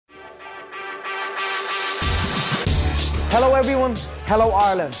Hello everyone, hello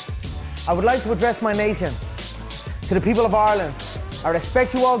Ireland. I would like to address my nation. To the people of Ireland, I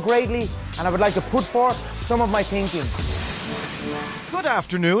respect you all greatly and I would like to put forth some of my thinking. Good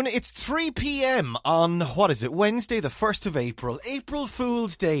afternoon, it's 3 p.m. on, Wednesday the 1st of April, April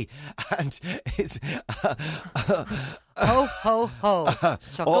Fool's Day, and it's... Ho, ho, ho.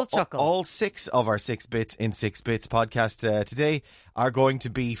 Chuckle, chuckle. All 6 of our 6 Bits in 6 Bits podcast today are going to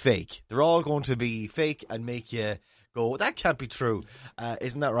be fake. They're all going to be fake and make you go, that can't be true.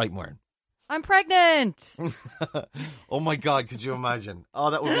 Isn't that right, Muireann? I'm pregnant. Oh my God, could you imagine? Oh,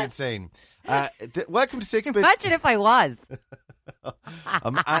 that would be insane. Welcome to 6 Bits. Imagine if I was.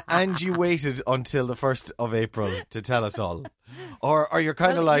 And you waited until the 1st of April to tell us all. Or you're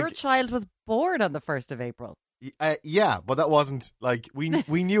kind of like... Your child was born on the 1st of April. Yeah, but that wasn't like... We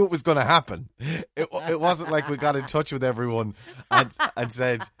knew it was going to happen. It wasn't like we got in touch with everyone and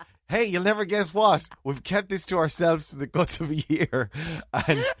said... Hey, you'll never guess what? We've kept this to ourselves for the guts of a year.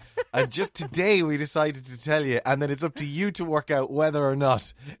 And just today we decided to tell you. And then it's up to you to work out whether or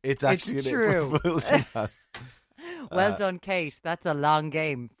not it's actually true. April Fool's or not. Well done, Kate. That's a long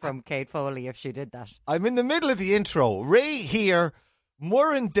game from Kate Foley if she did that. I'm in the middle of the intro. Ray here,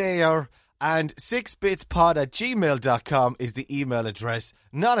 Muireann there, and 6bitspod@gmail.com is the email address.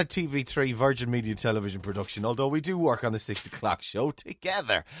 Not a TV3 Virgin Media Television production, although we do work on the 6 o'clock show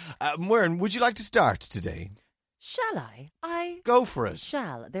together. Muireann, would you like to start today? Shall I? Go for it.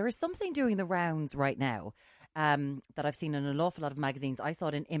 Shall. There is something doing the rounds right now that I've seen in an awful lot of magazines. I saw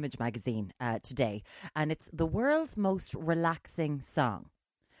it in Image magazine today, and it's the world's most relaxing song.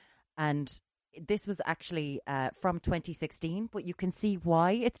 And this was actually from 2016, but you can see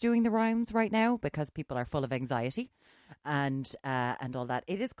why it's doing the rounds right now, because people are full of anxiety and all that.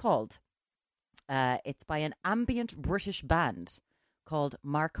 It is called, it's by an ambient British band called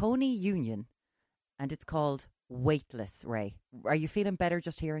Marconi Union, and it's called Weightless. Ray, are you feeling better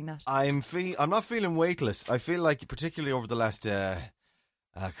just hearing that? I'm not feeling weightless. I feel like, particularly over the last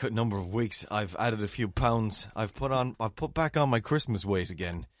number of weeks, I've added a few pounds. I've put back on my Christmas weight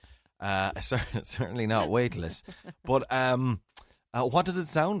again. Certainly not weightless. But what does it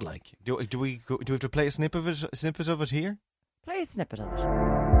sound like? Do we have to play a snippet of it here? Play a snippet of it.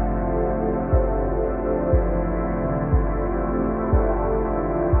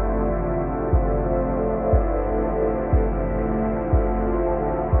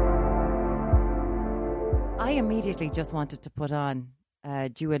 I immediately just wanted to put on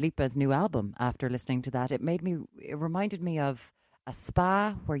Dua Lipa's new album after listening to that. It reminded me of a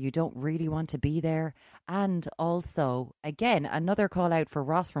spa where you don't really want to be there, and also, again, another call out for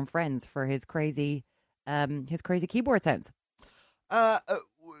Ross from Friends for his crazy keyboard sounds.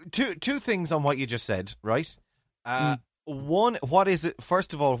 Two things on what you just said, right? One, what is it?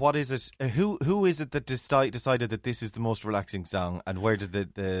 First of all, what is it? Who is it that decided that this is the most relaxing song, and where did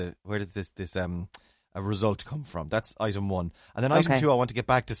this a result come from? That's item one. And then item two, I want to get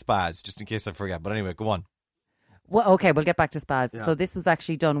back to spas, just in case I forget. But anyway, go on. Well, okay, we'll get back to spas. Yeah. So this was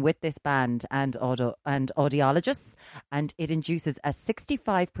actually done with this band and audiologists, and it induces a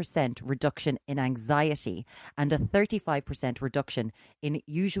 65% reduction in anxiety and a 35% reduction in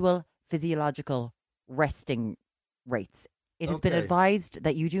usual physiological resting rates. It has been advised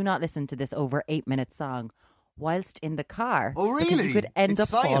that you do not listen to this over 8-minute song whilst in the car. Oh, really? Because you could end up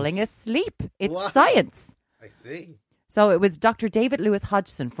falling asleep. It's science. I see. So it was Dr. David Lewis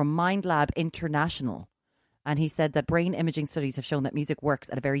Hodgson from Mind Lab International. And he said that brain imaging studies have shown that music works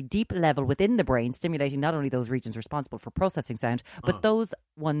at a very deep level within the brain, stimulating not only those regions responsible for processing sound, but those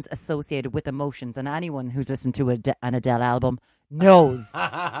ones associated with emotions. And anyone who's listened to an Adele album knows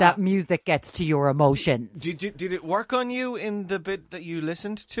that music gets to your emotions. Did it work on you in the bit that you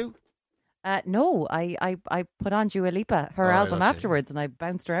listened to? No, I put on Dua Lipa, her album afterwards, and I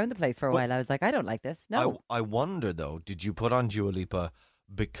bounced around the place for a while. I was like, I don't like this. No. I wonder, though, did you put on Dua Lipa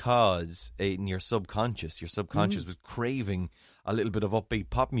because in your subconscious was craving a little bit of upbeat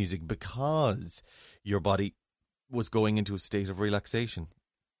pop music because your body was going into a state of relaxation?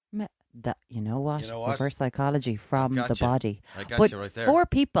 You know what? Reverse psychology from the body. I got you right there. For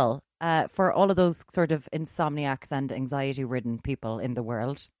people, for all of those sort of insomniacs and anxiety-ridden people in the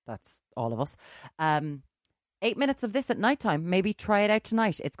world, that's all of us, 8 minutes of this at nighttime. Maybe try it out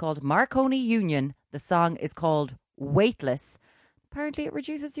tonight. It's called Marconi Union. The song is called Weightless. Apparently it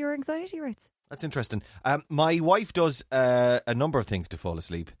reduces your anxiety rates. That's interesting. My wife does a number of things to fall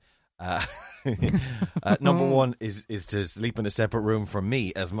asleep. Number one is to sleep in a separate room from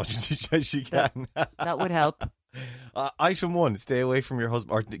me as much as she can. That would help. Item one, stay away from your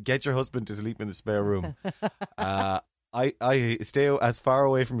husband, or get your husband to sleep in the spare room. I stay as far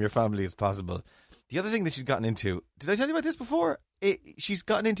away from your family as possible. The other thing that she's gotten into, did I tell you about this before? She's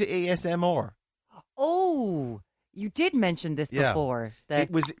gotten into ASMR. Oh, you did mention this before. That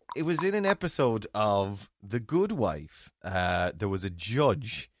It was in an episode of The Good Wife. There was a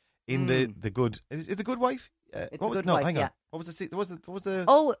judge in the Good. Is it The Good Wife? It's The Good Wife, hang on. yeah. What was the?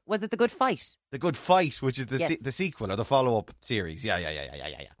 Oh, was it The Good Fight? The Good Fight, which is Yes. the sequel or the follow-up series. Yeah.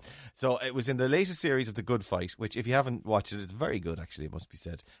 So it was in the latest series of The Good Fight, which if you haven't watched it, it's very good, actually, it must be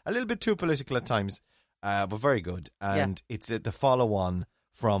said. A little bit too political at times, but very good. And it's the follow-on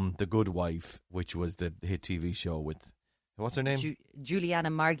from The Good Wife, which was the hit TV show with, what's her name? Juliana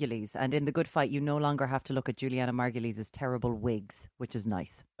Margulies. And in The Good Fight, you no longer have to look at Juliana Margulies' terrible wigs, which is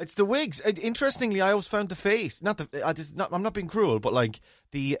nice. It's the wigs. Interestingly, I always found the face. I'm not being cruel, but like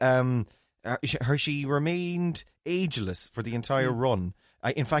the she remained ageless for the entire run.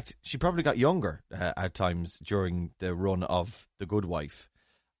 In fact, she probably got younger at times during the run of The Good Wife.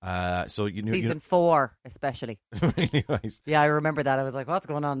 So Season 4, especially. Really right. Yeah, I remember that. I was like, what's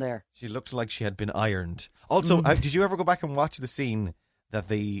going on there? She looked like she had been ironed. Also, did you ever go back and watch the scene that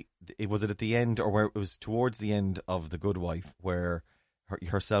was it at the end or where it was towards the end of The Good Wife where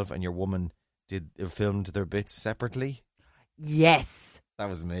herself and your woman filmed their bits separately? Yes. That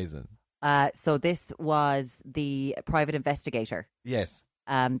was amazing. So this was the private investigator. Yes.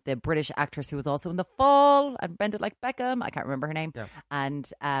 The British actress who was also in The Fall and bended like Beckham. I can't remember her name. Yeah. And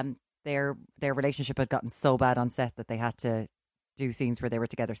their relationship had gotten so bad on set that they had to do scenes where they were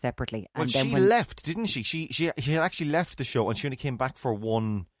together separately. Well, and she left, didn't she? She had actually left the show and she only came back for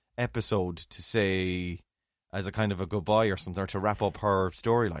one episode to say as a kind of a goodbye or something, or to wrap up her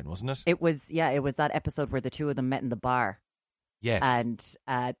storyline, wasn't it? It was that episode where the two of them met in the bar. Yes.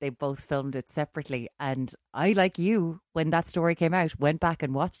 And they both filmed it separately. And I, like you, when that story came out, went back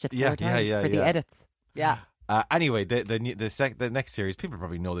and watched it 4 times for the edits. Yeah. Anyway, the next series, people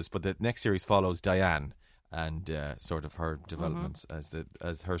probably know this, but the next series follows Diane and sort of her developments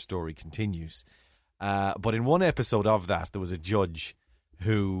as her story continues. But in one episode of that, there was a judge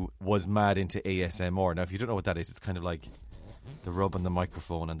who was mad into ASMR. Now, if you don't know what that is, it's kind of like the rub on the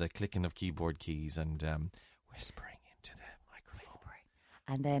microphone and the clicking of keyboard keys and whispering.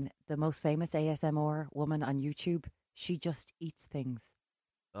 And then the most famous ASMR woman on YouTube, she just eats things.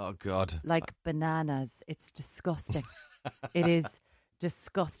 Oh, God. Like bananas. It's disgusting. It is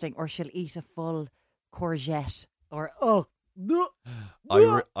disgusting. Or she'll eat a full courgette. Or,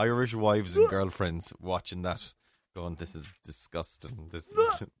 Irish wives and girlfriends watching that, going, this is disgusting. This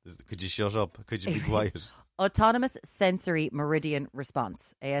could you shut up? Could you be quiet? Autonomous sensory meridian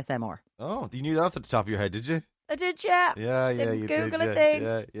response, ASMR. Oh, you knew that off the top of your head, did you? I did, yeah. Yeah, Didn't you Google did. a thing.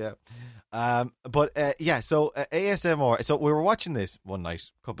 Yeah. So ASMR. So we were watching this one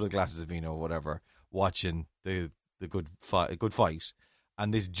night, a couple of glasses of vino, whatever, watching the good fight,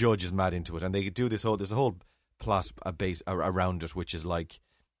 and this judge is mad into it, and they do there's a whole plot base around it, which is like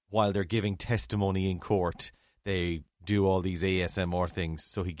while they're giving testimony in court, they do all these ASMR things,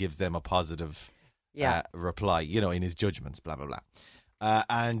 so he gives them a positive reply, in his judgments, blah blah blah,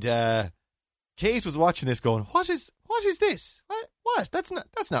 and. Kate was watching this going, what is this? What? That's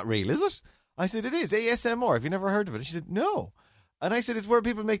not real, is it? I said, it is ASMR. Have you never heard of it? And she said, no. And I said, it's where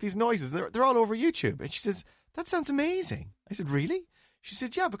people make these noises. They're all over YouTube. And she says, that sounds amazing. I said, really? She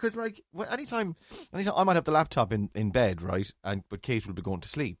said, yeah, because like anytime I might have the laptop in bed, right? But Kate will be going to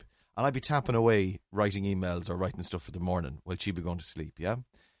sleep. And I'd be tapping away, writing emails or writing stuff for the morning while she'd be going to sleep, yeah?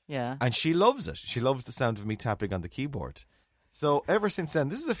 Yeah. And she loves it. She loves the sound of me tapping on the keyboard. So ever since then,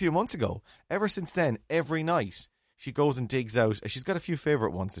 this is a few months ago, ever since then, every night she goes and digs out. She's got a few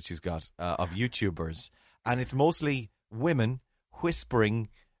favourite ones that she's got of YouTubers. And it's mostly women whispering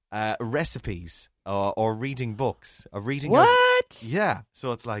recipes or reading books. What? Yeah.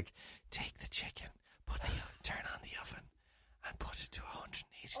 So it's like, take the chicken, turn on the oven and put it to 180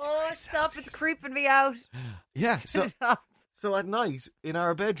 degrees stop. Celsius. It's creeping me out. Yeah. So at night in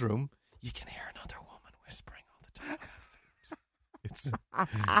our bedroom, you can hear another woman whispering all the time.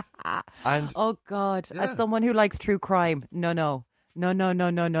 And oh God! Yeah. As someone who likes true crime, no.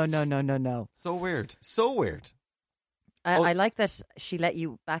 So weird. I like that she let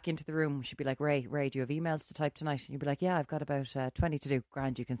you back into the room. She'd be like, Ray, do you have emails to type tonight? And you'd be like, yeah, I've got about 20 to do.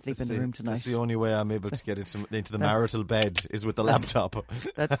 Grand, you can sleep in the room tonight. That's the only way I'm able to get into the marital bed is with the laptop.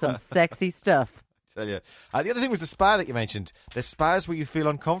 That's some sexy stuff. I tell you. The other thing was the spa that you mentioned. The spas where you feel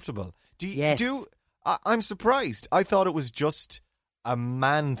uncomfortable. I'm surprised. I thought it was just a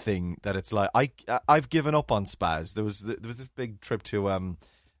man thing that it's like. I've given up on spas. There was this big trip to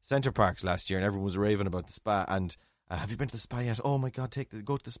Centre Parks last year, and everyone was raving about the spa. And have you been to the spa yet? Oh my God,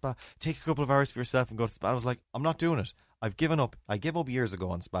 go to the spa. Take a couple of hours for yourself and go to the spa. I was like, I'm not doing it. I've given up. I gave up years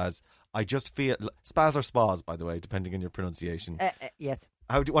ago on spas. I just feel spas or spas, by the way, depending on your pronunciation. Yes.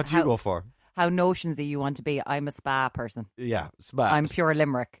 What do you go for? How notionsy you want to be? I'm a spa person. Yeah, spa. I'm pure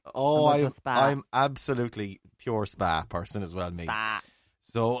Limerick. Oh, I'm absolutely pure spa person as well. Me. Spa.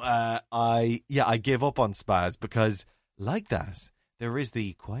 So I gave up on spas because like that there is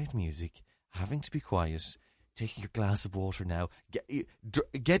the quiet music, having to be quiet, taking your glass of water now,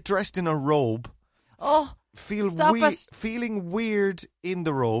 get dressed in a robe. Oh, feeling weird in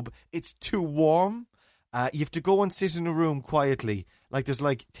the robe. It's too warm. You have to go and sit in a room quietly. Like there's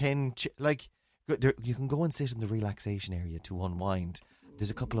like 10 you can go and sit in the relaxation area to unwind.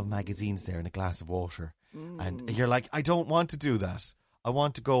 There's a couple of magazines there and a glass of water. And you're like, I don't want to do that. I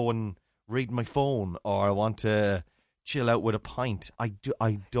want to go and read my phone, or I want to chill out with a pint. I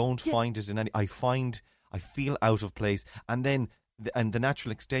don't find it in any. I feel out of place. And then the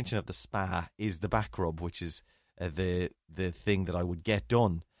natural extension of the spa is the back rub, which is the thing that I would get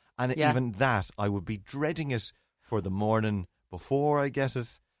done. And even that, I would be dreading it for the morning before I get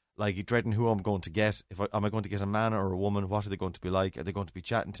it. Like dreading who I'm going to get. Am I going to get a man or a woman? What are they going to be like? Are they going to be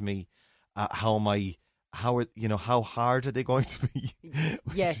chatting to me? How hard are they going to be?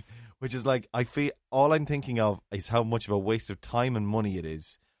 Yes. Which is like, I feel all I'm thinking of is how much of a waste of time and money it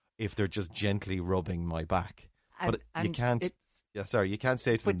is if they're just gently rubbing my back. But you can't. You can't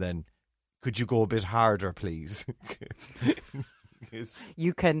say to them then, could you go a bit harder, please?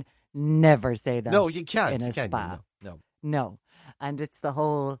 You can never say that. No, you can't. In a spa. No. And it's the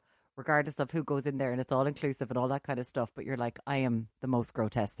whole, regardless of who goes in there, and it's all inclusive and all that kind of stuff. But you're like, I am the most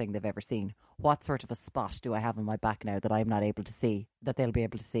grotesque thing they've ever seen. What sort of a spot do I have on my back now that I'm not able to see, that they'll be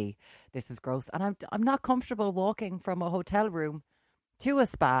able to see? This is gross. And I'm not comfortable walking from a hotel room to a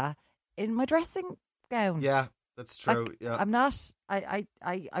spa in my dressing gown. Yeah, that's true. I'm not. I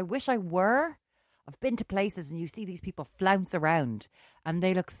wish I were. I've been to places and you see these people flounce around and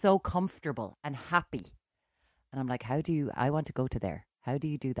they look so comfortable and happy. And I'm like, I want to go to there. How do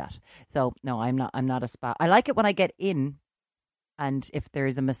you do that? So no, I'm not a spa. I like it when I get in, and if there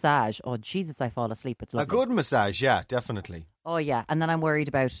is a massage, oh Jesus, I fall asleep. It's lovely. A good massage, yeah, definitely. Oh yeah, and then I'm worried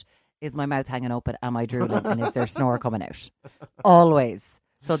about, is my mouth hanging open? Am I drooling? And is there snore coming out? Always.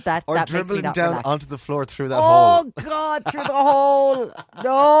 So that dribbling makes me down relax. onto the floor through that hole. Oh God, through the hole!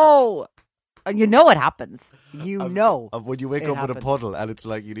 No. And you know it happens. When you wake up with a puddle and it's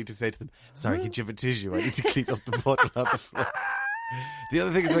like you need to say to them, sorry, could you have a tissue? I need to clean up the puddle on the floor. The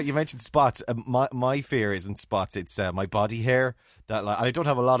other thing is, you mentioned spots. My fear isn't spots. It's my body hair. That I don't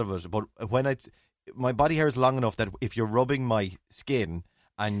have a lot of it, but my body hair is long enough that if you're rubbing my skin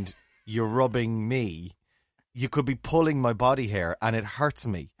and you're rubbing me, you could be pulling my body hair and it hurts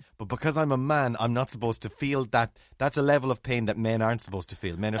me. But because I'm a man, I'm not supposed to feel that. That's a level of pain that men aren't supposed to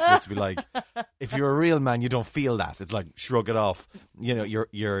feel. Men are supposed to be like, if you're a real man, you don't feel that. It's like, shrug it off. You know,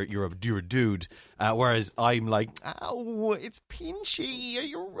 you're a dude. Whereas I'm like, ow, it's pinchy.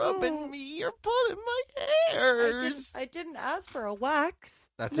 You're rubbing me. You're pulling my hairs. I didn't ask for a wax.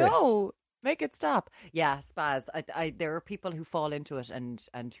 That's it. it. No, make it stop. Yeah, spas. There are people who fall into it and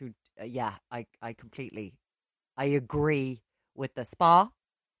who, I completely, I agree with the spa.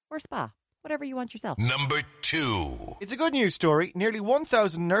 Or spa, whatever you want yourself. Number 2. It's a good news story. Nearly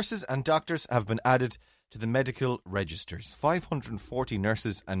 1,000 nurses and doctors have been added to the medical registers. 540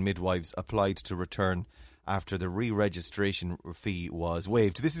 nurses and midwives applied to return after the re-registration fee was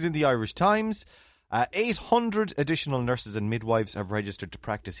waived. This is in the Irish Times. 800 additional nurses and midwives have registered to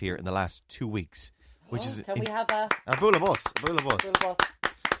practice here in the last 2 weeks. Which is Can we have a bull of us?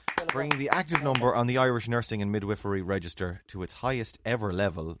 Bringing the active number on the Irish Nursing and Midwifery Register to its highest ever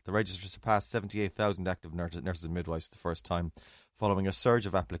level. The register surpassed 78,000 active nurses and midwives for the first time, following a surge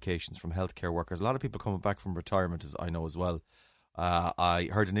of applications from healthcare workers. A lot of people coming back from retirement, as I know as well. I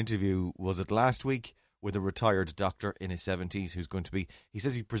heard an interview, was it last week, with a retired doctor in his 70s who's going to be, he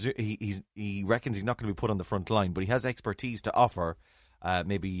says he reckons he's not going to be put on the front line, but he has expertise to offer,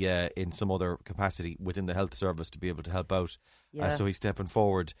 maybe in some other capacity within the health service to be able to help out. So he's stepping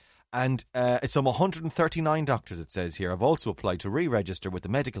forward. And some 139 doctors, it says here, have also applied to re-register with the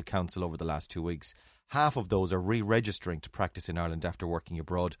Medical Council over the last 2 weeks. Half of those are re-registering to practice in Ireland after working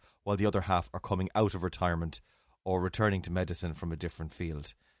abroad, while the other half are coming out of retirement or returning to medicine from a different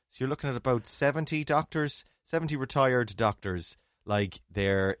field. So you're looking at about 70 doctors, 70 retired doctors, like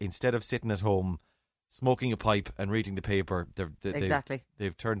they're, instead of sitting at home smoking a pipe and reading the paper,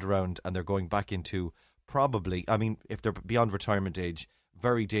 they've turned around and they're going back into, probably, I mean, if they're beyond retirement age,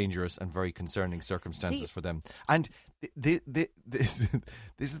 very dangerous and very concerning circumstances for them. And this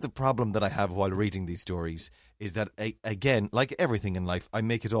is the problem that I have while reading these stories, is that, again, like everything in life, I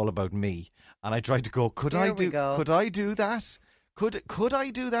make it all about me. And I try to go, could I do that? Could I do that?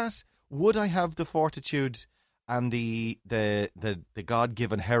 Would I have the fortitude and the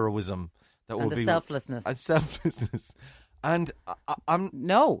God-given heroism that and will the be selflessness? And selflessness. And I'm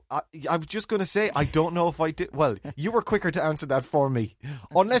just going to say, I don't know if I did. Well, you were quicker to answer that for me,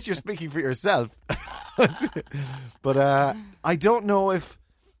 unless you're speaking for yourself. But I don't know if.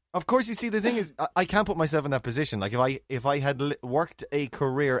 Of course, you see, the thing is, I can't put myself in that position. Like if I had worked a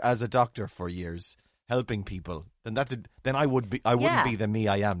career as a doctor for years, helping people, then I wouldn't be the me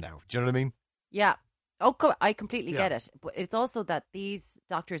I am now. Do you know what I mean? Yeah. Oh, I completely get it. But it's also that these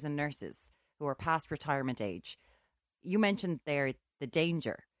doctors and nurses who are past retirement age, you mentioned there the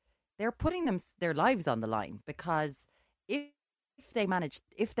danger. They're putting their lives on the line, because if they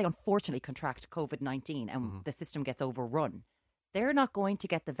unfortunately contract COVID-19 and the system gets overrun, they're not going to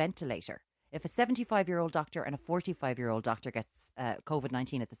get the ventilator. If a 75-year-old doctor and a 45-year-old doctor gets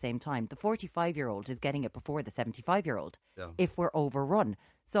COVID-19 at the same time, the 45-year-old is getting it before the 75-year-old if we're overrun.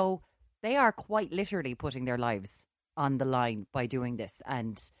 So they are quite literally putting their lives on the line by doing this.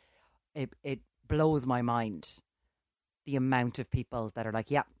 And it blows my mind, the amount of people that are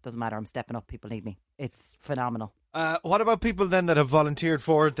like, yeah, doesn't matter, I'm stepping up, people need me. It's phenomenal. What about people then that have volunteered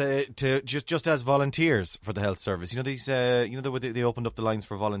just as volunteers for the health service? You know, these they opened up the lines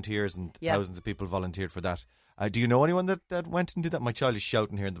for volunteers, and thousands of people volunteered for that. Do you know anyone that went and did that? My child is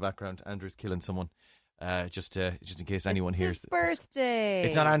shouting here in the background. Andrew's killing someone. Just in case anyone hears. It's his birthday.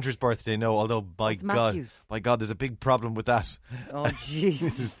 It's not Andrew's birthday, no. Although by God, there's a big problem with that. Oh,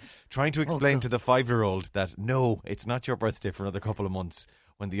 jeez. Trying to explain to the 5-year-old that no, it's not your birthday for another couple of months,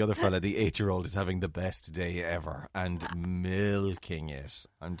 when the other fella, the 8-year-old, is having the best day ever and milking it.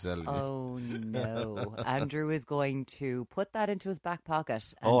 I'm telling you. Oh no! Andrew is going to put that into his back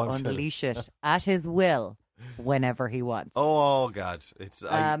pocket and unleash it at his will whenever he wants. Oh God!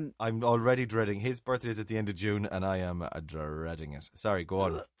 I'm already dreading. His birthday is at the end of June, and I am dreading it. Sorry, go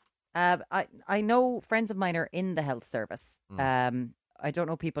on. I know friends of mine are in the health service. I don't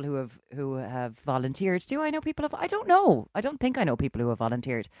know people who have volunteered. Do I know people I don't know. I don't think I know people who have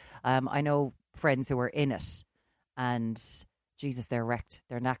volunteered. I know friends who are in it, and Jesus, they're wrecked.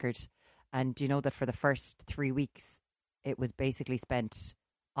 They're knackered. And do you know that for the first 3 weeks, it was basically spent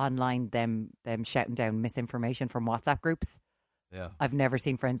online, them shouting down misinformation from WhatsApp groups. Yeah. I've never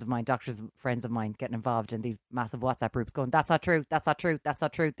seen doctors friends of mine getting involved in these massive WhatsApp groups going, that's not true, that's not true, that's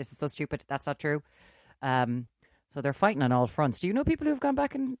not true, this is so stupid, that's not true. So they're fighting on all fronts. Do you know people who've gone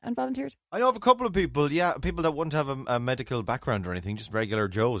back and volunteered? I know of a couple of people, people that wouldn't have a medical background or anything, just regular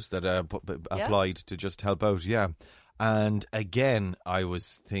Joes that applied to just help out, And again, I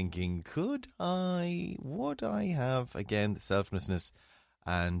was thinking, would I have, again, the selflessness?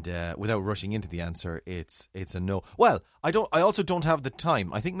 And without rushing into the answer, it's a no. Well, I also don't have the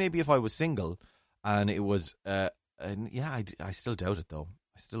time. I think maybe if I was single and it was, I still doubt it though.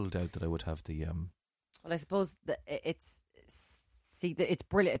 I still doubt that I would have the. Well, I suppose it's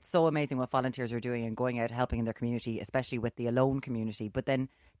brilliant. It's so amazing what volunteers are doing and going out helping in their community, especially with the alone community. But then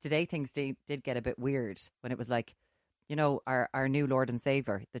today things did get a bit weird when it was like, you know, our new Lord and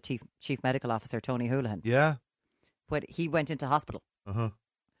Saviour, the chief medical officer, Tony Holohan. Yeah. But he went into hospital. Uh-huh.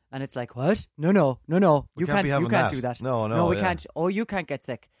 And it's like, what? No. You can't do that. No, we can't. Oh, you can't get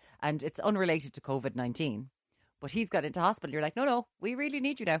sick. And it's unrelated to COVID-19. But he's got into hospital. You're like, no, we really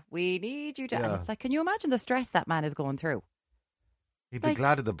need you now. We need you to. Yeah. And it's like, can you imagine the stress that man is going through? He'd be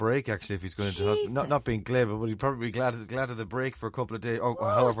glad of the break, actually, if he's going into hospital. Not being glib, but he'd probably be glad of the break for a couple of days, or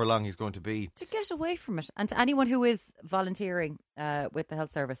however long he's going to be. To get away from it. And to anyone who is volunteering with the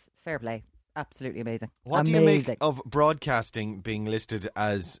health service, fair play. Absolutely amazing. What do you make of broadcasting being listed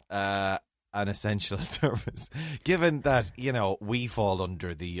as an essential service, given that, you know, we fall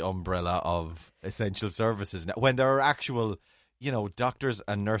under the umbrella of essential services now, when there are actual, you know, doctors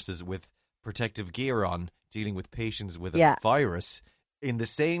and nurses with protective gear on dealing with patients with a virus in the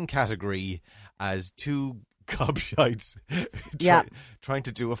same category as two gobshites trying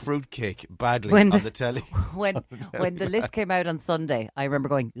to do a fruitcake badly on the telly. When the list came out on Sunday, I remember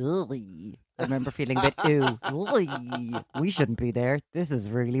going, ugh. I remember feeling a bit, we shouldn't be there. This is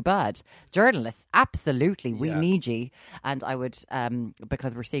really bad. Journalists, absolutely, we need you. And I would,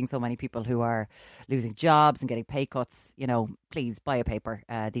 because we're seeing so many people who are losing jobs and getting pay cuts, you know, please buy a paper.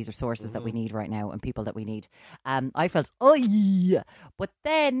 These are sources that we need right now and people that we need. I felt, but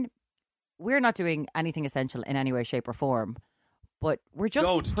then we're not doing anything essential in any way, shape or form. but we're just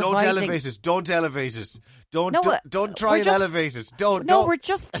Don't providing- elevate it. Don't elevate it. Don't No, don't try we're and just- elevate it. Don't. No, don't. we're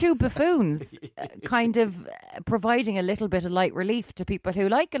just two buffoons, kind of providing a little bit of light relief to people who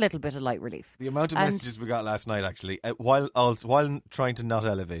like a little bit of light relief. The amount of And- messages we got last night, actually, while trying to not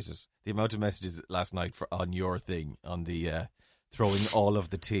elevate it, the amount of messages last night on your thing, on the throwing all of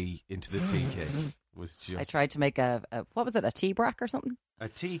the tea into the tea cake, was just I tried to make a what was it, a tea brack or something? a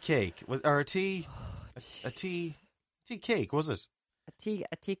tea cake, or a tea cake, was it? A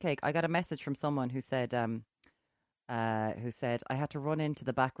tea cake. I got a message from someone who said I had to run into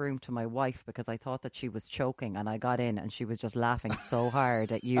the back room to my wife because I thought that she was choking, and I got in and she was just laughing so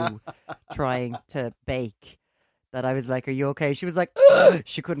hard at you trying to bake that I was like, "Are you okay?" She was like, "Ugh!"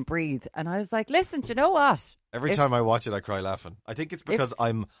 She couldn't breathe, and I was like, "Listen, do you know what? Every time I watch it, I cry laughing. I think it's because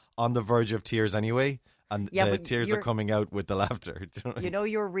I'm on the verge of tears anyway, and Yeah, the but tears are coming out with the laughter. Do you know what I You mean? know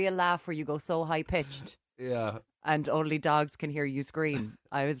your real laugh where you go so high pitched Yeah, and only dogs can hear you scream."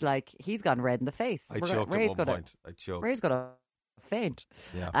 I was like, "He's gone red in the face." I choked at one point. I choked. Ray's gonna faint.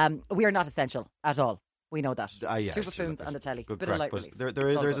 Yeah. We are not essential at all. We know that. Yeah, Two sure, buffoons look, on the telly. Good Bit crack, of light but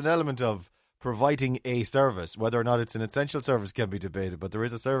relief. there's an element of providing a service. Whether or not it's an essential service can be debated, but there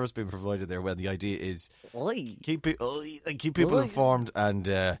is a service being provided there. Where the idea is Oi. keep people informed and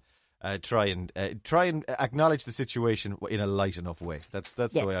try and acknowledge the situation in a light enough way. That's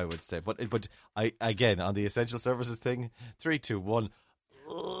Yes. the way I would say. But I again on the essential services thing. 3, 2, 1.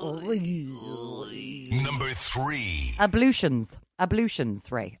 Number 3. Ablutions,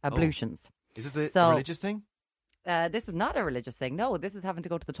 Ray. Oh. Ablutions. Is this a So- religious thing? This is not a religious thing. No, this is having to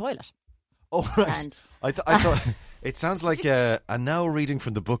go to the toilet. Oh, right. And- I thought it sounds like a now reading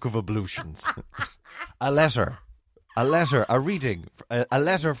from the Book of Ablutions. A letter, a reading, a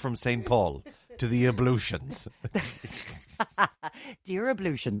letter from St. Paul to the ablutions. Dear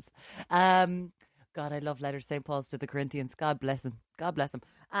ablutions. God, I love letters St. Paul's to the Corinthians. God bless him. God bless him.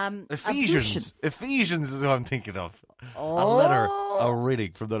 Ablutions. Ephesians is what I'm thinking of. Oh. A letter, a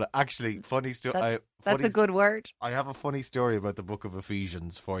reading from the. Actually, funny story. That's a good word. I have a funny story about the Book of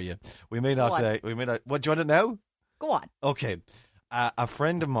Ephesians for you. We may not. Go on. We may not. What, do you want it now? Go on. Okay. A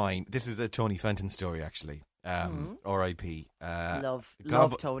friend of mine. This is a Tony Fenton story, actually. R.I.P. Love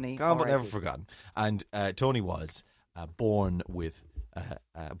Gone Tony. Gone but never R.I.P. forgotten. And Tony was born with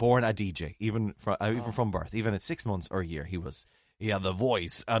born a DJ, even from birth, even at 6 months or a year. He had the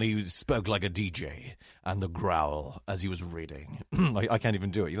voice and he spoke like a DJ and the growl as he was reading. I can't even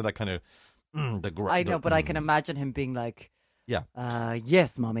do it. You know that kind of the growl. I know, but I can imagine him being like, Yeah.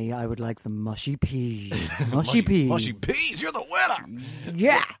 Yes, Mommy, I would like some mushy peas. Mushy peas. Mushy peas. You're the winner.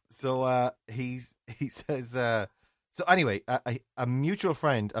 Yeah. So he says. So anyway, a mutual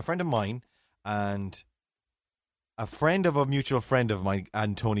friend, a friend of mine, and a friend of a mutual friend of mine,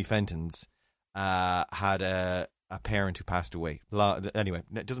 and Tony Fenton's, had a parent who passed away. Anyway,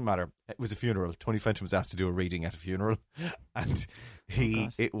 it doesn't matter. It was a funeral. Tony Fenton was asked to do a reading at a funeral, and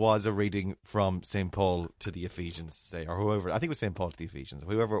it was a reading from St. Paul to the Ephesians, say, or whoever. I think it was St. Paul to the Ephesians,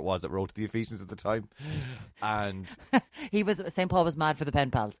 whoever it was that wrote to the Ephesians at the time, and St. Paul was mad for the pen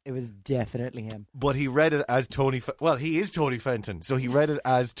pals. It was definitely him. but he read it as Tony. Well, he is Tony Fenton, so he read it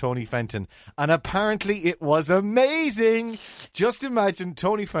as Tony Fenton, and apparently it was amazing. Just imagine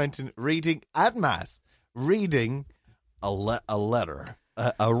Tony Fenton reading at mass. Reading a letter,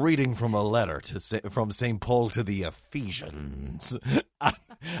 a reading from a letter from St. Paul to the Ephesians,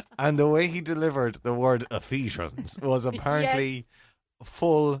 and the way he delivered the word Ephesians was apparently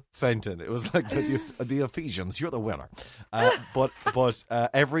full Fenton. It was like the Ephesians, you're the winner. But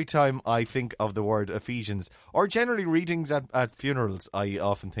every time I think of the word Ephesians, or generally readings at funerals, I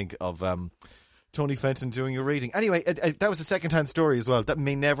often think of Tony Fenton doing a reading. Anyway, that was a second-hand story as well. That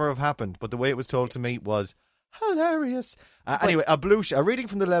may never have happened, but the way it was told to me was hilarious. Anyway, ablution, a reading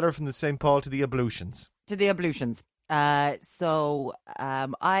from the letter from the St. Paul to the ablutions. To the ablutions. Loads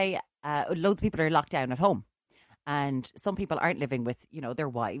of people are locked down at home. And some people aren't living with, their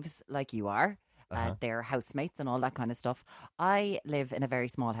wives like you are, their housemates and all that kind of stuff. I live in a very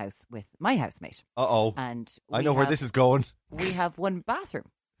small house with my housemate. Uh-oh. And I know where this is going. We have one bathroom.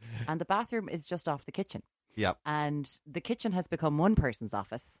 And the bathroom is just off the kitchen. Yeah. And the kitchen has become one person's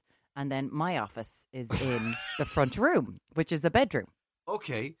office. And then my office is in the front room, which is a bedroom.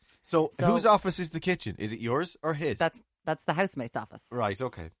 Okay. So whose office is the kitchen? Is it yours or his? That's the housemate's office. Right,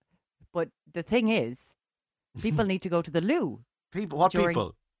 okay. But the thing is, people need to go to the loo. What during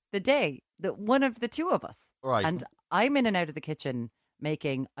people? The day. One of the two of us. Right. And I'm in and out of the kitchen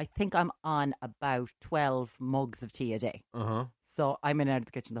making, I think I'm on about 12 mugs of tea a day. Uh-huh. So I'm in and out of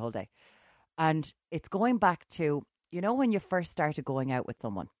the kitchen the whole day. And it's going back to, when you first started going out with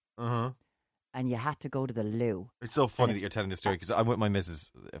someone. Uh-huh. and you had to go to the loo. It's so funny that you're telling this story because I'm with my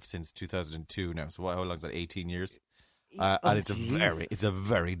missus since 2002 now. So how long is that? 18 years. And it's a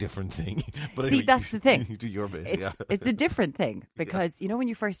very different thing. But See, that's the thing. You do your bit, It's a different thing because you know when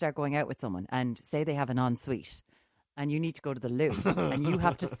you first start going out with someone and say they have an ensuite and you need to go to the loo and you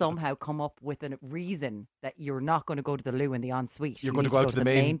have to somehow come up with a reason that you're not going to go to the loo in the ensuite. You're going to go out to the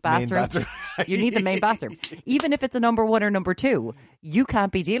main bathroom. You need the main bathroom. Even if it's a number 1 or number 2, you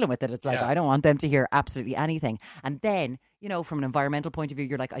can't be dealing with it. It's like, I don't want them to hear absolutely anything. And then, you know, from an environmental point of view,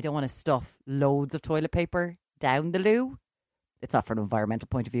 you're like, I don't want to stuff loads of toilet paper down the loo. It's not from an environmental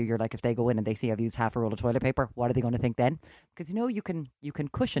point of view. You're like, if they go in and they see I've used half a roll of toilet paper, what are they going to think then? Because, you know, you can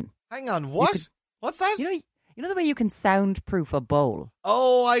cushion. Hang on, what? What's that? You know the way you can soundproof a bowl?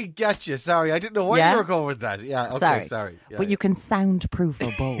 Oh, I get you. Sorry, I didn't know where you were going with that. Yeah, okay, sorry. Yeah, but you can soundproof a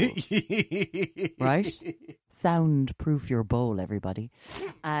bowl, right? Soundproof your bowl, everybody.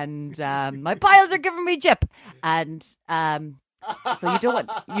 And my piles are giving me jip. And so you don't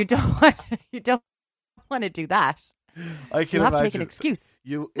want to do that. I can you have imagine to make an excuse.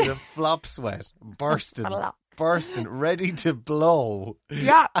 You in a flop sweat, bursting, ready to blow.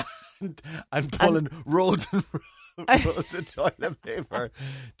 Yeah. And pulling rolls and rolls of toilet paper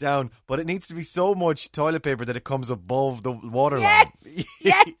down. But it needs to be so much toilet paper that it comes above the waterline.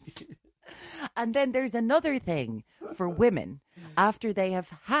 Yes. And then there's another thing for women after they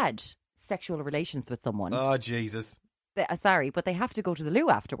have had sexual relations with someone. Oh, Jesus. But they have to go to the loo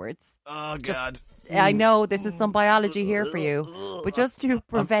afterwards. Oh, God. I know this is some biology here for you, but just to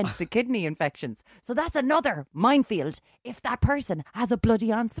prevent the kidney infections. So that's another minefield if that person has a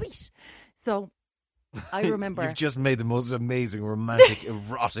bloody ensuite. So I remember... You've just made the most amazing, romantic,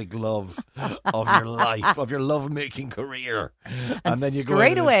 erotic love of your life, of your love-making career. And then you go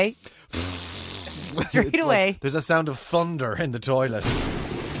straight away. Straight away. There's a sound of thunder in the toilet.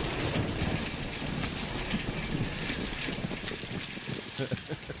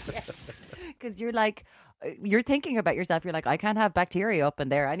 Because you're thinking about yourself. You're like, I can't have bacteria up in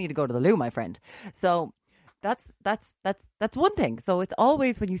there. I need to go to the loo, my friend. So that's one thing. So it's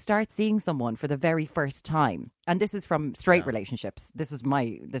always when you start seeing someone for the very first time, and this is from straight relationships. This is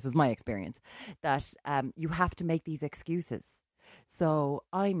my experience, that you have to make these excuses. So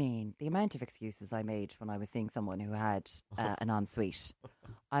I mean, the amount of excuses I made when I was seeing someone who had an ensuite.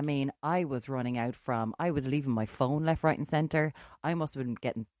 I mean, I was leaving my phone left, right, and centre. I must have been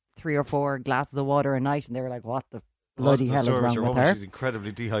getting 3 or 4 glasses of water a night, and they were like, what the bloody hell is wrong with her? She's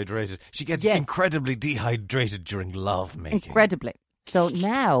incredibly dehydrated. She gets incredibly dehydrated during love making. Incredibly. So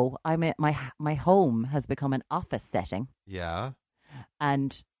now I'm at my home has become an office setting. Yeah.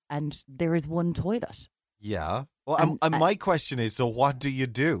 And there is one toilet. Yeah. Well, and my question is, so what do you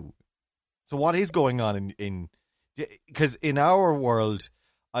do? So what is going on in because in our world,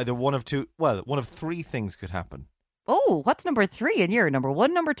 either one of 3 things could happen. Oh, what's number 3 in your number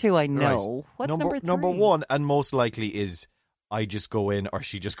 1, number 2? I know. Right. What's number 3? Number 1, and most likely is I just go in, or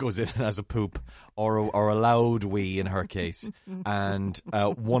she just goes in and has a poop, or a loud wee in her case, and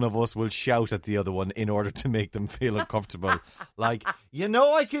one of us will shout at the other one in order to make them feel uncomfortable, like,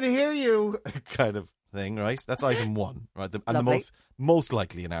 I can hear you, kind of thing. Right? That's item 1, right? And the most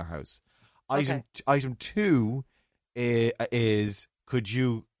likely in our house. Item 2 is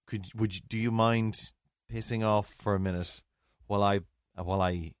do you mind pissing off for a minute while I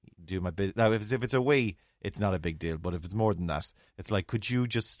do my bit? Now, if it's a wee, it's not a big deal. But if it's more than that, it's like, could you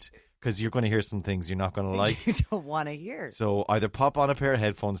just, because you're going to hear some things you're not going to like. You don't want to hear. So either pop on a pair of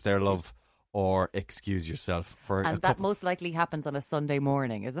headphones there, love, or excuse yourself for. And that most likely happens on a Sunday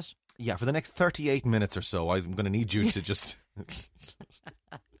morning, is it? Yeah, for the next 38 minutes or so, I'm going to need you to just.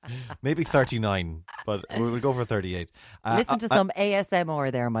 Maybe 39, but we'll go for 38. Listen to some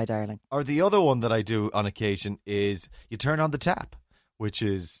ASMR there, my darling. Or the other one that I do on occasion is you turn on the tap, which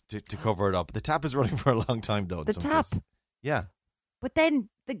is to cover it up. The tap is running for a long time, though. The tap? Yeah. But then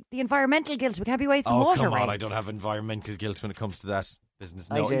the environmental guilt, we can't be wasting water. Oh, come on, right? I don't have environmental guilt when it comes to that business.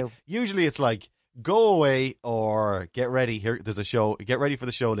 No, I do. Usually it's like, go away or get ready. Here, there's a show. Get ready for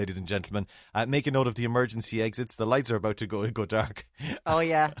the show, ladies and gentlemen. Make a note of the emergency exits. The lights are about to go dark. Oh,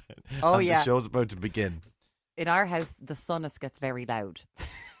 yeah. The show's about to begin. In our house, the Sonus gets very loud.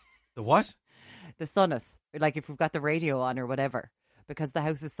 The what? The Sonus. Like if we've got the radio on or whatever, because the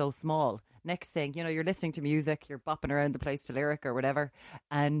house is so small. Next thing, you're listening to music, you're bopping around the place to lyric or whatever.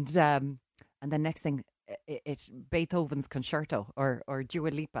 And then next thing, it's Beethoven's Concerto or Dua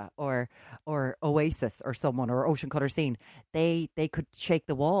Lipa or Oasis or someone or Ocean Colour Scene. They could shake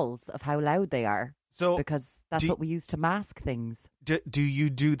the walls of how loud they are. So because that's what we use to mask things. do you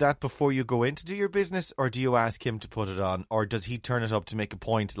do that before you go in to do your business, or do you ask him to put it on, or does he turn it up to make a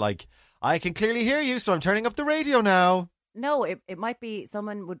point like, I can clearly hear you, so I'm turning up the radio now? No, it might be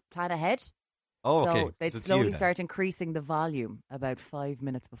someone would plan ahead. Oh, okay. So they'd So it's slowly you then. start increasing the volume about 5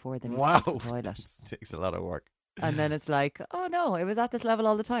 minutes before they need Wow. to go to the toilet. It takes a lot of work. And then it's like, oh no, it was at this level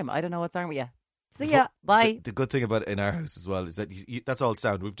all the time. I don't know what's wrong with you. See ya, bye. The good thing about it in our house as well is that that's all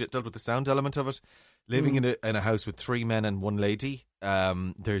sound. We've dealt with the sound element of it. Living in a house with 3 men and 1 lady,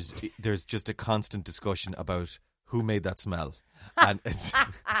 there's just a constant discussion about who made that smell. And it's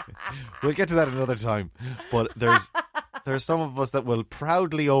we'll get to that another time. But there's some of us that will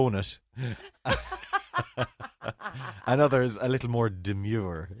proudly own it. And others a little more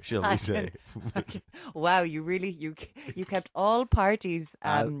demure, shall we say. Wow, you kept all parties.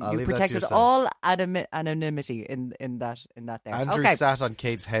 I'll You leave that to protected yourself. all anonymity in that there. Andrew Okay. sat on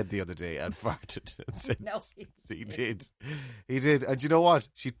Kate's head the other day and farted. And said, No, he did. He did. And you know what?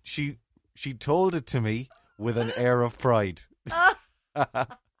 She told it to me with an air of pride.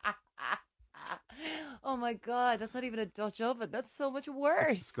 Oh my God, that's not even a Dutch oven. That's so much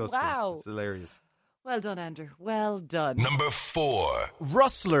worse. It's disgusting. Wow. It's hilarious. Well done, Andrew. Well done. Number 4.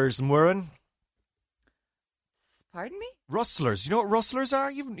 Rustlers, Muireann. Pardon me? Rustlers. You know what rustlers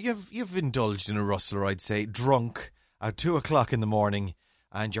are? You've indulged in a rustler, I'd say, drunk at 2:00 in the morning,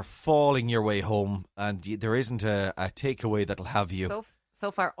 and you're falling your way home, and there isn't a takeaway that'll have you. So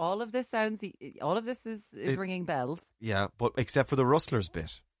far, all of this is ringing bells. Yeah, but except for the rustlers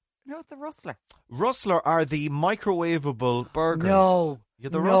bit. No, it's a rustler. Rustler are the microwavable burgers. No. Yeah,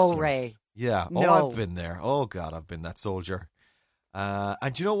 the No, rustlers. Ray. Yeah. Oh, No. I've been there. Oh, God, I've been that soldier.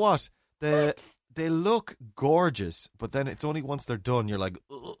 And you know what? They look gorgeous, but then it's only once they're done, you're like,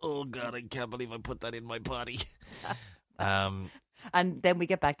 oh God, I can't believe I put that in my body. And then we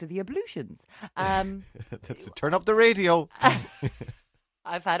get back to the ablutions. That's it. Turn up the radio.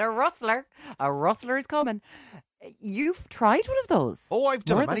 I've had a rustler. A rustler is coming. You've tried one of those? Oh, I've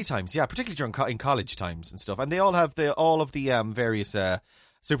done More it many times. Yeah, particularly during in college times and stuff. And they all have all of the various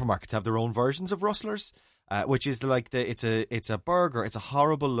supermarkets have their own versions of rustlers, which is it's a burger. It's a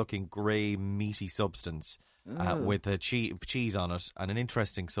horrible looking grey meaty substance with a cheese on it and an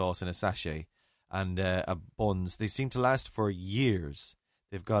interesting sauce in a sachet and buns. They seem to last for years.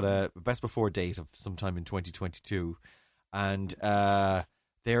 They've got a best before date of sometime in 2022, and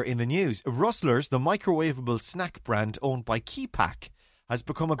they're in the news. Rustlers, the microwavable snack brand owned by Keypack, has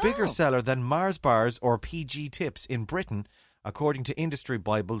become a bigger seller than Mars bars or PG Tips in Britain, according to Industry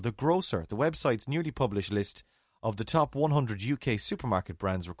Bible The Grocer. The website's newly published list of the top 100 UK supermarket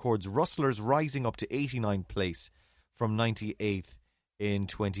brands records Rustlers rising up to 89th place from 98th in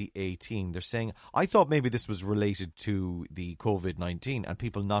 2018. They're saying, I thought maybe this was related to the COVID-19 and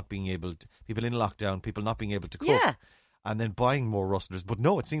people in lockdown, people not being able to cook. Yeah. And then buying more rustlers. But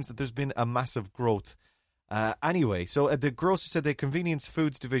no, it seems that there's been a massive growth. Anyway, so the grocer said the convenience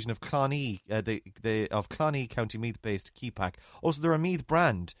foods division of Clonee, of Clonee County Meath-based Keypack. Also, they're a Meath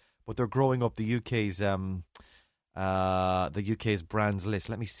brand, but they're growing up the UK's brands list.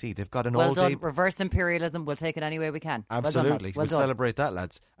 Let me see. They've got an Well all-day. done. Reverse imperialism. We'll take it any way we can. Absolutely, Well we'll done. celebrate that,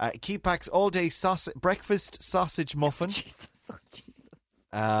 lads. Keypack's all-day breakfast sausage muffin. Jesus. Oh, Jesus.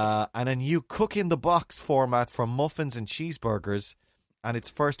 And a new cook-in-the-box format for muffins and cheeseburgers, and its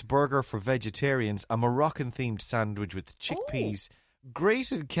first burger for vegetarians, a Moroccan-themed sandwich with chickpeas,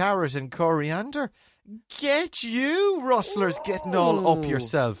 grated carrot and coriander. Get you, rustlers, getting all up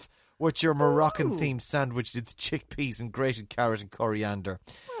yourself with your Moroccan-themed sandwich with chickpeas and grated carrot and coriander.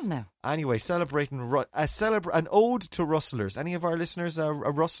 Well, now. Anyway, celebrating an ode to rustlers. Any of our listeners are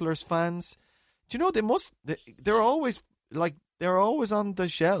rustlers fans? Do you know they're always they're always on the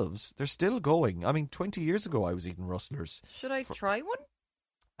shelves. They're still going. I mean, 20 years ago, I was eating rustlers. Should I try one?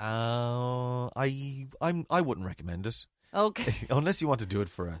 I wouldn't recommend it. Okay. Unless you want to do it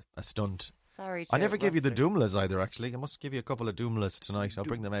for a stunt. Sorry. I never gave you the Rustler. Doomlas either, actually. I must give you a couple of Doomlas tonight. I'll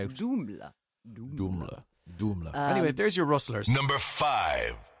bring them out. Doomla. Doomla. Anyway, there's your rustlers. Number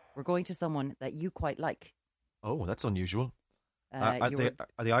 5. We're going to someone that you quite like. Oh, that's unusual. You were-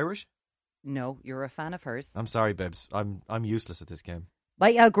 Are they Irish? No, you're a fan of hers. I'm sorry, Bebs. I'm useless at this game.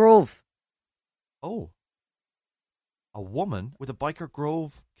 Biker Grove. Oh. A woman with a Biker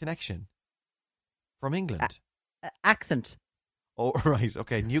Grove connection from England. Accent. Oh, right.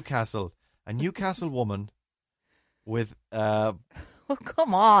 Okay. Newcastle. A Newcastle woman with... Oh,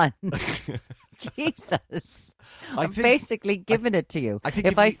 come on. Jesus. I'm basically giving it to you. I think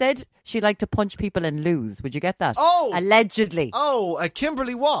if if I you- said she liked to punch people and lose, would you get that? Oh! Allegedly. Oh,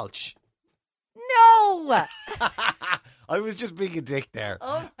 Kimberly Walsh. No! I was just being a dick there.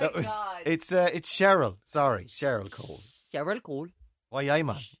 Oh my God. It's Cheryl. Sorry, Cheryl Cole. Cheryl Cole. Why I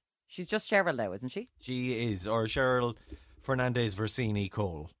man? She's just Cheryl now, isn't she? She is, or Cheryl Fernandez Versini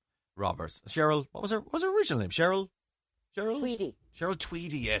Cole Roberts. Cheryl, what was her original name? Cheryl Tweedy. Cheryl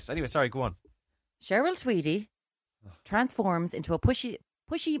Tweedy, yes. Anyway, sorry, go on. Cheryl Tweedy transforms into a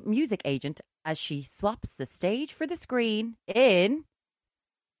pushy music agent as she swaps the stage for the screen in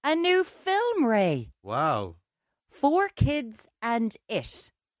a new film, Ray. Wow. 4 Kids and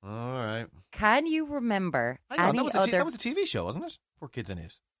It. All right. Can you remember Hang on, any that was other... that was a TV show, wasn't it? 4 Kids in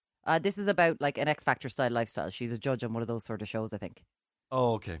It. This is about like an X Factor style lifestyle. She's a judge on one of those sort of shows, I think.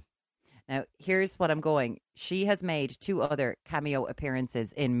 Oh, okay. Now, here's what I'm going. She has made 2 other cameo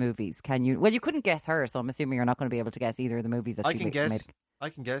appearances in movies. Can you... Well, you couldn't guess her, so I'm assuming you're not going to be able to guess either of the movies that I she can made. guess. I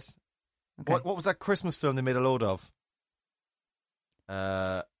can guess. Okay. What was that Christmas film they made a load of?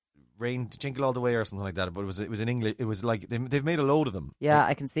 Rain Jingle All the Way or something like that. But it was in English. It was like they've made a load of them. Yeah,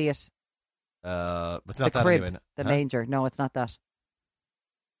 I can see it. But it's not The that Crib, anyway. The Huh? Manger. No, it's not that.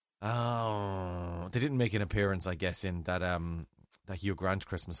 Oh, they didn't make an appearance, I guess, in that Hugh Grant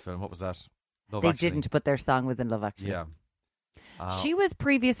Christmas film. What was that? Love They Actually. didn't, but their song was in Love Actually. Yeah. She was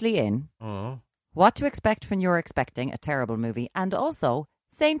previously in Oh. What to Expect When You're Expecting, a terrible movie, and also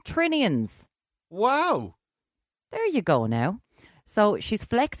St. Trinian's. Wow. There you go now. So she's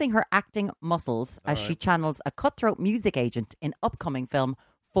flexing her acting muscles as she channels a cutthroat music agent in upcoming film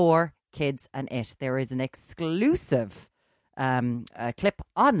 4 Kids and It. There is an exclusive clip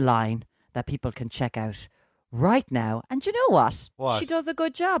online that people can check out right now. And you know what? What? She does a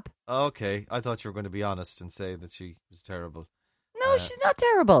good job. Okay. I thought you were going to be honest and say that she was terrible. No, she's not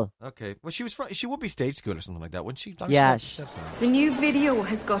terrible. Okay. Well, she would be stage school or something like that, wouldn't she? Yeah. The new video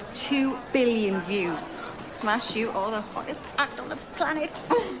has got 2 billion views. Smash You are the hottest act on the planet.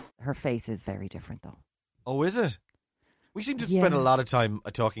 Her face is very different, though. Oh, is it? We seem to Yeah. spend a lot of time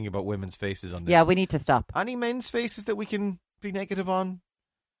talking about women's faces on this. Yeah, we need to stop. Any men's faces that we can be negative on?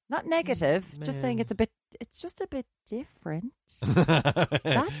 Not negative, just saying Man. it's just a bit different.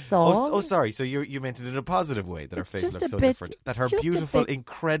 That's all. Oh, sorry. So you meant it in a positive way that her It's face just looks a so bit- different. That her it's just a beautiful, bit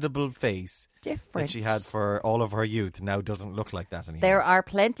incredible face different. that she had for all of her youth now doesn't look like that anymore. There are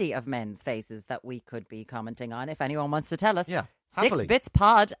plenty of men's faces that we could be commenting on if anyone wants to tell us. Yeah, happily.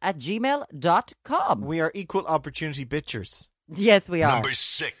 6bitspod@gmail.com. We are equal opportunity bitchers. Yes, we are. Number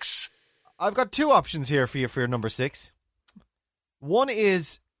 6. I've got 2 options here for your number 6. One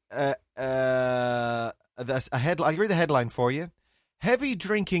is that's a headline. I'll read the headline for you. Heavy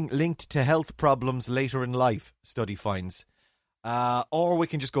drinking linked to health problems later in life, study finds. Or we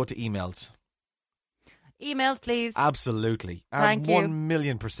can just go to emails. Emails, please. Absolutely. Thank you.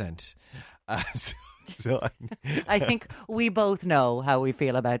 1,000,000%. So I think we both know how we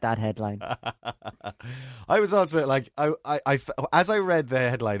feel about that headline. I was also like, as I read the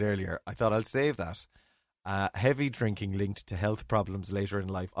headline earlier, I thought I'll save that. Heavy drinking linked to health problems later in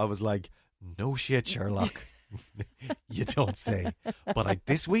life. I was like, no shit, Sherlock. You don't say. But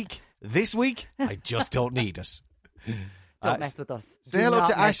this week, I just don't need it. Don't mess with us. Say Do hello not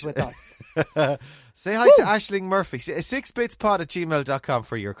to mess Ash. with us. Say hi to Aisling Murphy. 6bitspod@gmail.com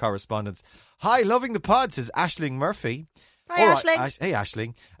for your correspondence. Hi, loving the pod, says Aisling Murphy. Hi, All right, Aisling. hey,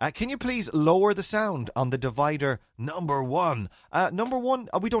 Aisling. Can you please lower the sound on the divider number 1? Number 1,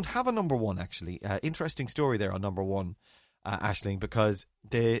 we don't have a number 1, actually. Interesting story there on number 1, Aisling, because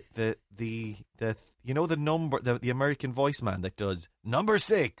the you know the number, the American voice man that does number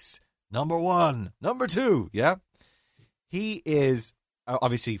 6, number 1, number 2, yeah? He is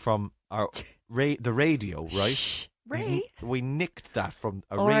obviously from the radio, right? Ray? We nicked that from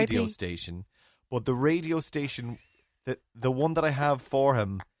a R.I.P. radio station, but the radio station, the one that I have for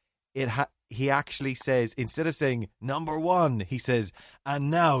him, he actually says, instead of saying number 1, he says,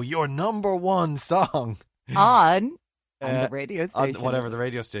 and now your number 1 song On the radio on station. whatever the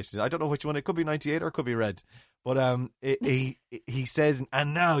radio station is. I don't know which one. It could be 98 or it could be Red. But he says,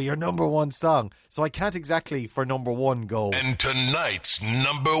 and now your number 1 song. So I can't exactly for number 1 go. And tonight's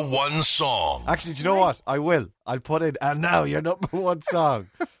number 1 song. Actually, do you know what? I will. I'll put in, and now your number 1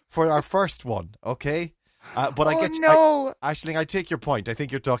 song for our first one, okay? But I get you. no. Aisling, I take your point. I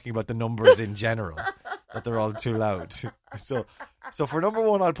think you're talking about the numbers in general, that they're all too loud. So for number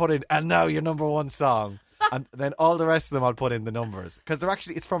 1, I'll put in, and now your number 1 song. And then all the rest of them I'll put in the numbers. Because they're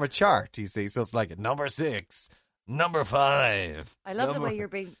actually, it's from a chart, you see. So it's like number 6, number 5. I love the way you're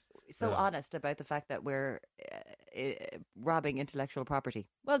being so honest about the fact that we're robbing intellectual property.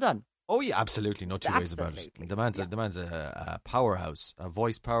 Well done. Oh yeah, absolutely, no two ways about it. Absolutely. The man's a powerhouse, a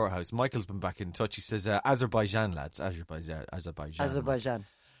voice powerhouse. Michael's been back in touch. He says Azerbaijan, lads, Azerbaijan. Azerbaijan.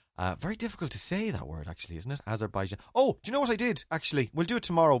 Very difficult to say that word, actually, isn't it? Azerbaijan. Oh, do you know what I did, actually? We'll do it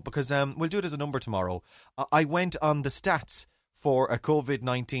tomorrow because we'll do it as a number tomorrow. I went on the stats for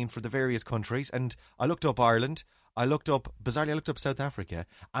COVID-19 for the various countries, and I looked up Ireland. Bizarrely, I looked up South Africa,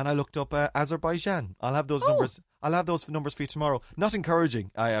 and I looked up Azerbaijan. I'll have those numbers. I'll have those numbers for you tomorrow. Not encouraging,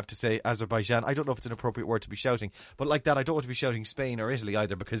 I have to say, Azerbaijan. I don't know if it's an appropriate word to be shouting, but like that, I don't want to be shouting Spain or Italy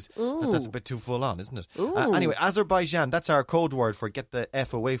either because that's a bit too full on, isn't it? Anyway, Azerbaijan, that's our code word for get the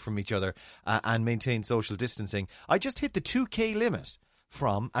F away from each other and maintain social distancing. I just hit the 2K limit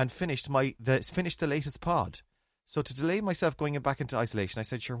and finished the latest pod. So to delay myself going back into isolation, I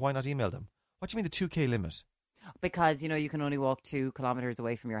said, sure, why not email them? What do you mean the 2K limit? Because, you can only walk 2 kilometres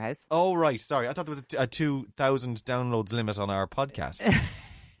away from your house. Oh, right. Sorry. I thought there was a 2,000 downloads limit on our podcast.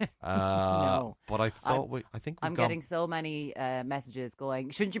 No. But I thought I'm getting so many messages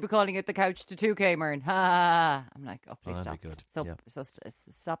going, shouldn't you be calling it the couch to 2K, Mern? Ha! I'm like, oh, please stop. That'd be good. So, yeah. so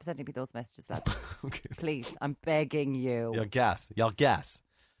stop sending me those messages, lads. Okay. Please, I'm begging you. Your gas.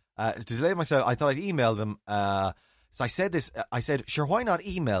 To delay myself, I thought I'd email them. So I said, sure, why not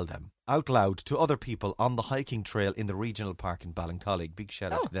email them out loud to other people on the hiking trail in the regional park in Ballincollig. Big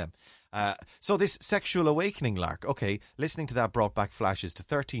shout out to them. So this sexual awakening lark, okay, listening to that brought back flashes to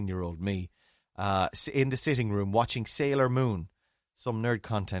 13-year-old me in the sitting room watching Sailor Moon. Some nerd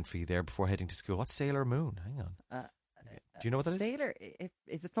content for you there before heading to school. What's Sailor Moon? Hang on. Do you know what that is? Sailor,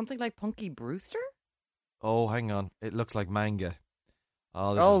 is it something like Punky Brewster? Oh, hang on. It looks like manga.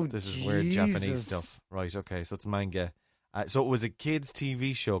 Oh, this is weird Japanese stuff. Right, okay, so it's manga. So it was a kids'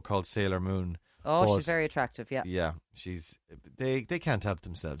 TV show called Sailor Moon. Oh, she's very attractive, yeah. Yeah, they can't help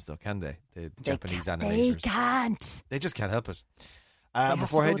themselves, though, can they? The Japanese animators. They can't. They just can't help it.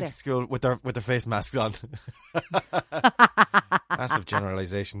 Before heading to school with their face masks on. Massive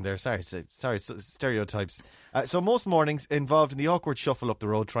generalisation there. Sorry, stereotypes. So most mornings involved in the awkward shuffle up the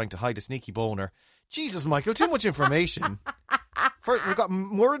road trying to hide a sneaky boner. Jesus, Michael, too much information. First, we've got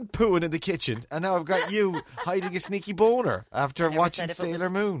Murren pooing in the kitchen, and now I've got you hiding a sneaky boner after watching Sailor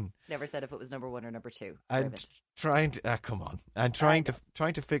Moon. Never said if it was number 1 or number 2. And trying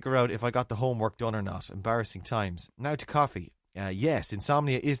to figure out if I got the homework done or not. Embarrassing times. Now to coffee. Yes,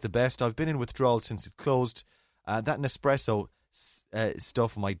 insomnia is the best. I've been in withdrawal since it closed. That Nespresso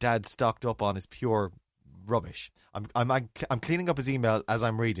stuff my dad stocked up on is pure rubbish. I'm cleaning up his email as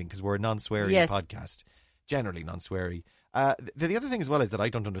I'm reading because we're a non-swearing podcast, generally non-sweary. The other thing as well is that I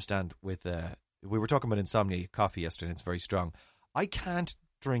don't understand with we were talking about insomnia coffee yesterday and it's very strong. I can't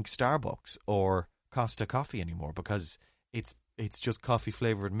drink Starbucks or Costa coffee anymore because it's just coffee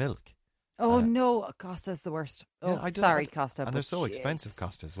flavoured milk. Oh no, Costa's the worst. Oh, yeah, sorry, Costa. And they're so expensive,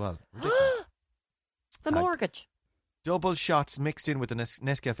 Costa, as well. Ridiculous. It's a mortgage. Double shots mixed in with the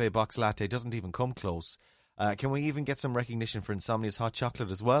Nescafe box latte doesn't even come close. Can we even get some recognition for Insomnia's hot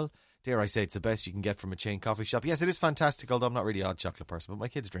chocolate as well? Dare I say it's the best you can get from a chain coffee shop. Yes, it is fantastic, although I'm not really a hot chocolate person, but my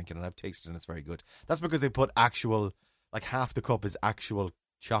kids drink it and I've tasted it and it's very good. That's because they put actual, like half the cup is actual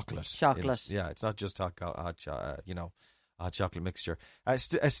chocolate. Yeah, it's not just hot chocolate mixture.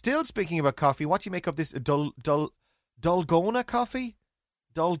 Still speaking about coffee, what do you make of this Dalgona coffee?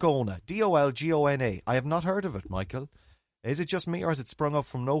 Dalgona, Dolgona. I have not heard of it, Michael. Is it just me or has it sprung up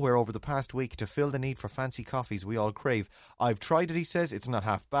from nowhere over the past week to fill the need for fancy coffees we all crave? I've tried it, he says, it's not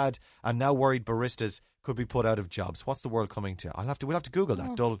half bad, and now worried baristas could be put out of jobs. What's the world coming to? We'll have to Google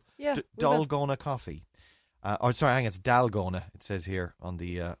that. Dalgona coffee. It's Dalgona. It says here on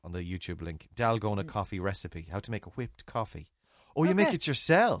the YouTube link. Dalgona coffee recipe. How to make a whipped coffee. Oh, you make it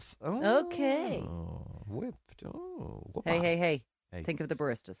yourself. Oh, okay. Whipped. Oh. Hey. Think of the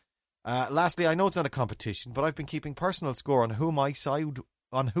baristas. Lastly, I know it's not a competition, but I've been keeping personal score on whom I side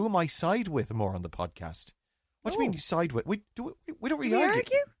with more on the podcast. What do you mean you side with? We don't really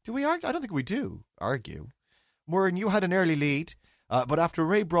argue. Do we argue? I don't think we do argue. Maureen, you had an early lead, but after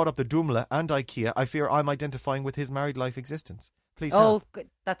Ray brought up the Dumla and IKEA, I fear I'm identifying with his married life existence. Please help. Oh,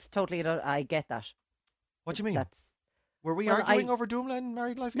 that's totally. I get that. What do you mean? Were we arguing over Dumla and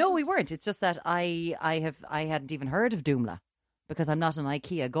married life existence? No, we weren't. It's just that I hadn't even heard of Dumla because I'm not an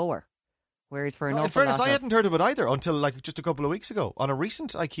IKEA goer. Whereas for in fairness, I hadn't heard of it either until like just a couple of weeks ago on a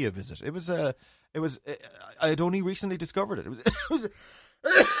recent IKEA visit. I had only recently discovered it.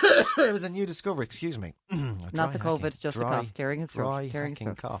 It was a new discovery. Excuse me. Not the COVID, just a cough. Clearing his throat. Clearing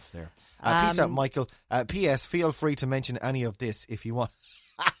his cough there. Peace out, Michael. P.S. Feel free to mention any of this if you want.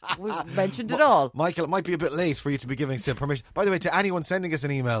 We mentioned it all. Michael, it might be a bit late for you to be giving some permission. By the way, to anyone sending us an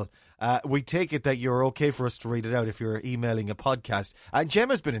email, we take it that you're okay for us to read it out if you're emailing a podcast. And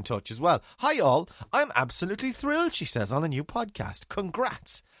Gemma's been in touch as well. Hi all, I'm absolutely thrilled, she says, on the new podcast.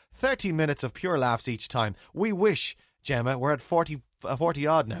 Congrats. 30 minutes of pure laughs each time. We wish, Gemma, we're at 40 40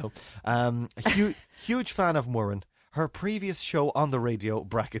 odd now. A huge fan of Murren. Her previous show on the radio,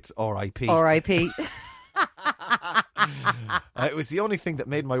 brackets RIP. R.I.P. It was the only thing that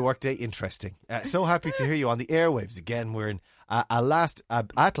made my workday interesting. So happy to hear you on the airwaves again. We're in at last a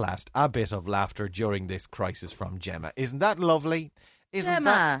bit of laughter during this crisis from Gemma. Isn't that lovely? Isn't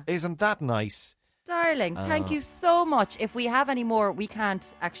that nice? Darling, thank you so much. If we have any more, we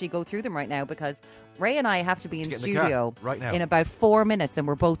can't actually go through them right now because Ray and I have to be in studio right now in about 4 minutes and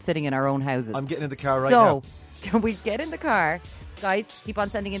we're both sitting in our own houses. I'm getting in the car right now. So, can we get in the car? Guys, keep on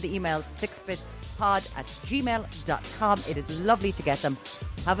sending in the emails, 6bitspod@gmail.com. It is lovely to get them.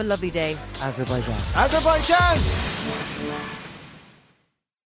 Have a lovely day, Azerbaijan. Azerbaijan!